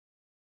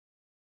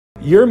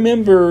your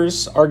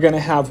members are going to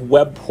have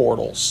web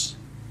portals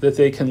that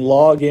they can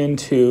log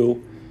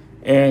into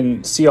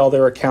and see all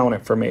their account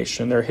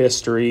information, their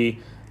history,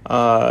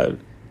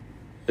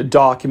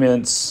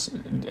 documents,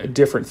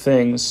 different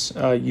things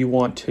you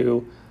want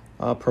to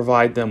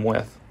provide them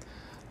with.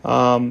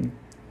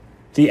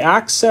 The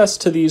access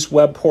to these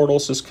web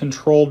portals is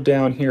controlled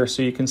down here.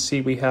 So you can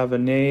see we have a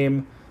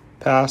name,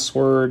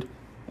 password,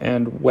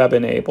 and web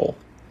enable.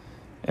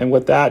 And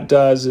what that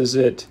does is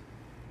it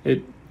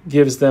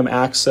gives them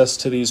access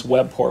to these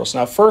web portals.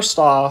 Now, first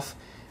off,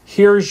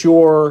 here's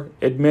your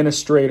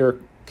administrator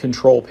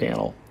control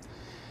panel.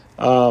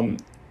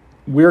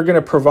 We're going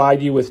to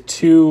provide you with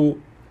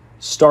two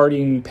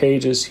starting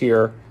pages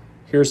here.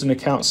 Here's an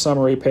account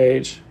summary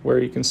page where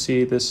you can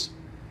see this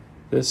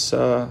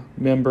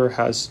member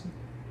has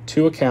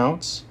 2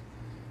 accounts,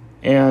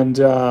 and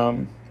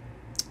then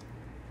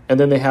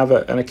they have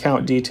an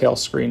account detail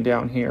screen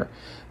down here.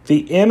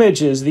 These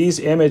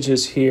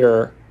images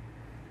here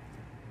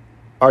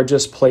are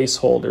just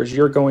placeholders.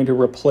 You're going to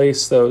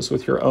replace those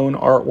with your own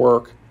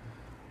artwork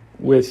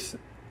with,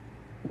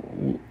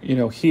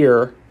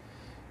 here.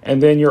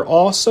 And then you're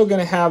also going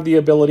to have the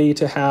ability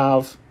to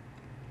have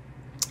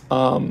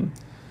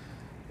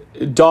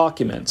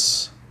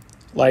documents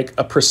like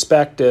a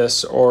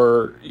prospectus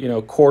or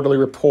quarterly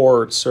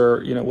reports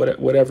or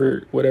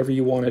whatever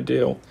you want to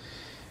do.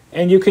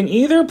 And you can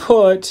either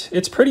put,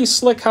 it's pretty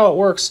slick how it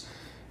works.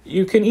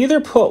 You can either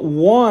put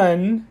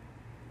one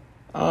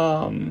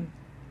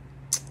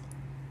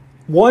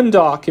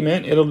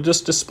document, it'll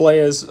just display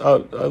as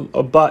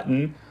a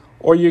button,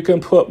 or you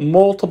can put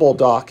multiple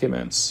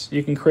documents.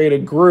 You can create a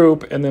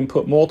group and then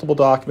put multiple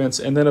documents,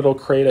 and then it'll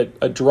create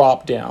a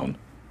drop down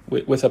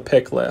with a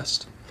pick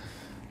list.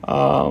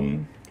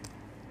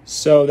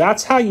 So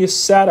that's how you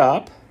set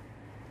up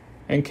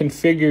and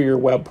configure your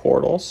web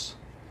portals.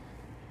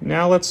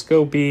 Now let's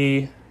go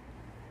be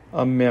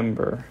a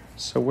member.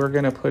 So we're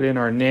going to put in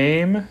our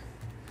name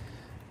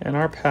and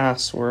our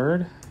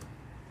password.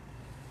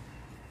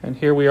 And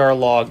here we are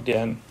logged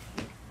in.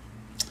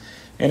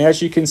 And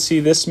as you can see,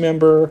 this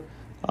member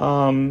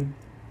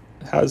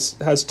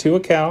has 2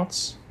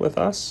 accounts with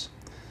us.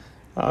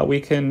 We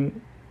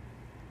can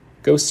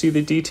go see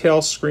the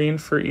detail screen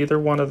for either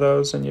one of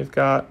those, and you've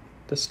got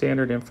the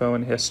standard info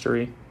and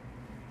history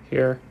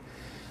here.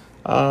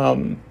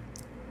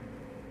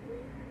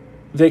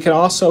 They can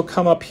also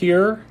come up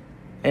here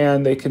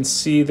and they can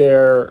see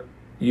their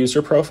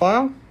user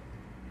profile.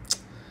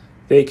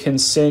 They can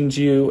send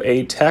you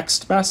a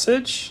text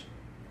message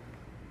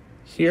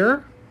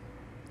here,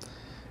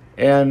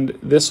 and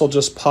this will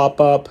just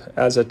pop up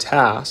as a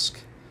task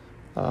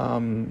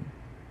in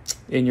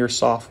your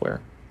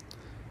software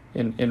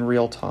in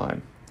real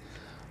time.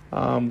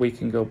 We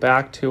can go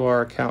back to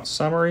our account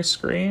summary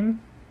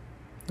screen.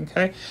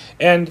 Okay,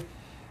 and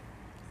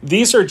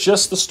these are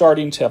just the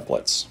starting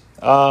templates.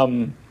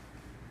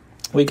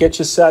 We get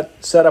you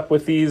set up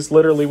with these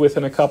literally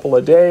within a couple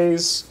of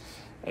days,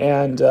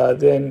 and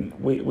then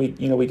we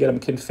get them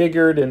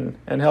configured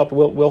and help.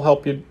 We'll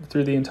help you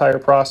through the entire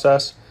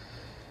process,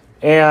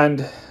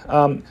 and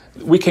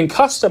we can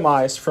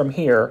customize from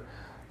here,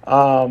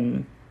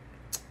 and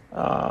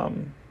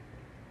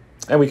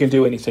we can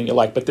do anything you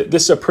like. But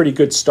this is a pretty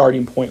good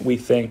starting point, we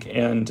think,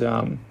 and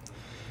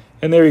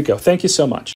there you go. Thank you so much.